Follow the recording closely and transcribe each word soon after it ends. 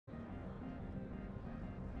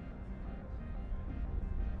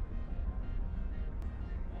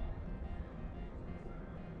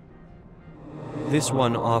This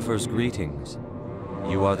one offers greetings.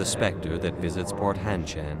 You are the Spectre that visits Port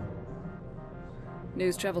Hanshan.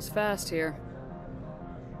 News travels fast here.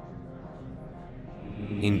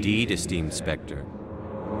 Indeed, esteemed Spectre.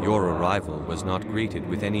 Your arrival was not greeted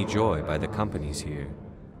with any joy by the companies here.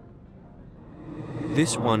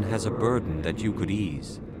 This one has a burden that you could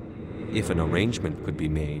ease. If an arrangement could be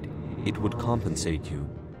made, it would compensate you.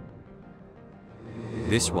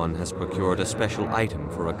 This one has procured a special item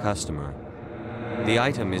for a customer. The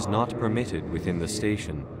item is not permitted within the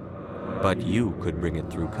station, but you could bring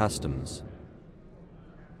it through customs.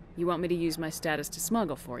 You want me to use my status to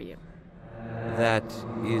smuggle for you? That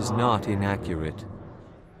is not inaccurate.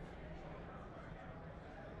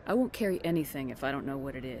 I won't carry anything if I don't know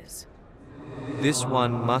what it is. This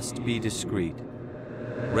one must be discreet.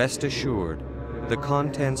 Rest assured, the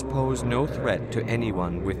contents pose no threat to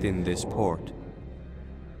anyone within this port.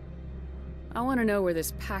 I want to know where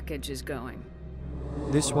this package is going.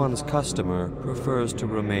 This one's customer prefers to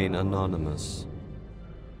remain anonymous.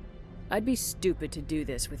 I'd be stupid to do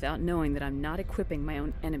this without knowing that I'm not equipping my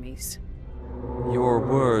own enemies. Your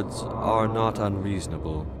words are not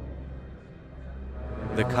unreasonable.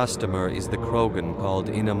 The customer is the Krogan called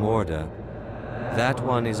Inamorda. That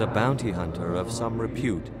one is a bounty hunter of some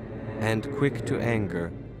repute, and quick to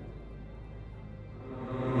anger.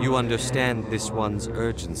 You understand this one's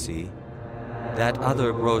urgency. That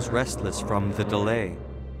other grows restless from the delay.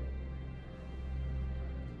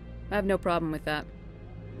 I have no problem with that.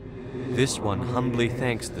 This one humbly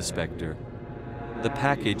thanks the Spectre. The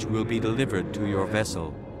package will be delivered to your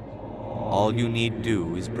vessel. All you need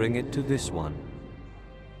do is bring it to this one.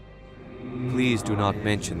 Please do not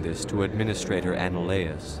mention this to Administrator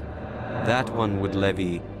Analaeus. That one would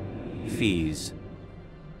levy fees.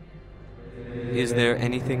 Is there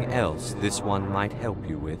anything else this one might help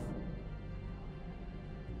you with?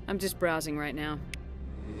 I'm just browsing right now.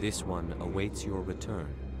 This one awaits your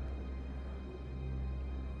return.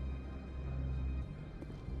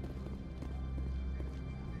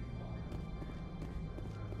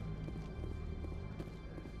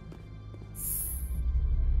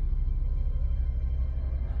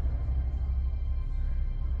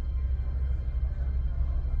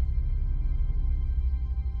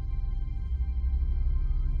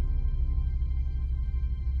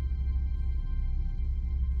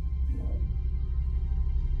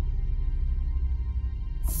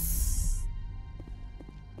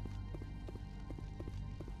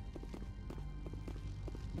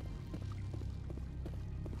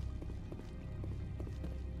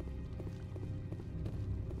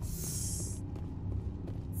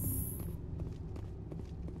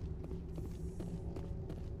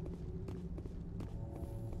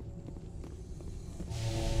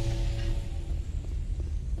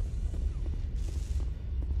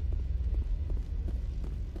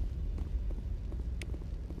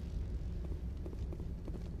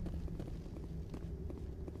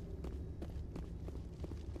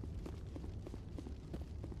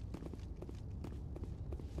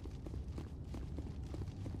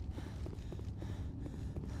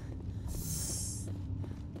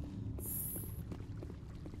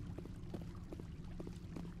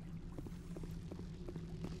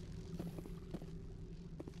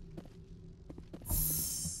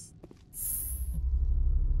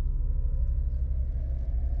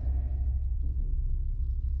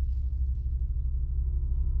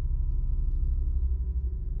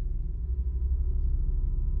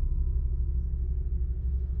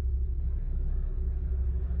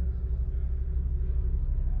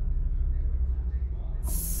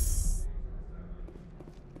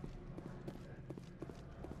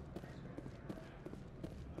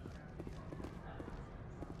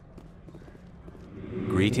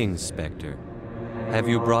 Greetings, Spectre. Have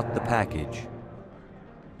you brought the package?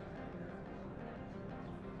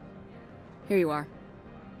 Here you are.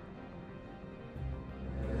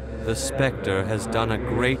 The Spectre has done a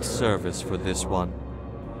great service for this one.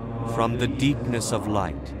 From the deepness of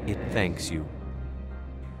light, it thanks you.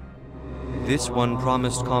 This one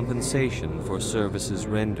promised compensation for services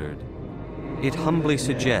rendered. It humbly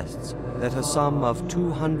suggests that a sum of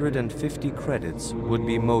 250 credits would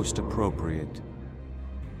be most appropriate.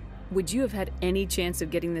 Would you have had any chance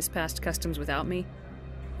of getting this past customs without me?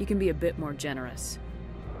 You can be a bit more generous.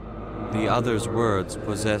 The other's words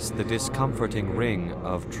possess the discomforting ring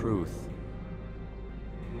of truth.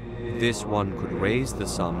 This one could raise the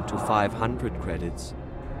sum to 500 credits.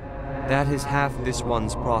 That is half this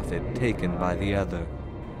one's profit taken by the other.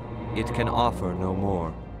 It can offer no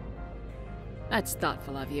more. That's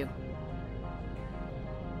thoughtful of you.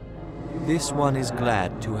 This one is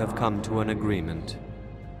glad to have come to an agreement.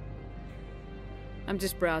 I'm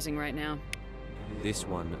just browsing right now. This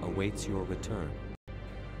one awaits your return.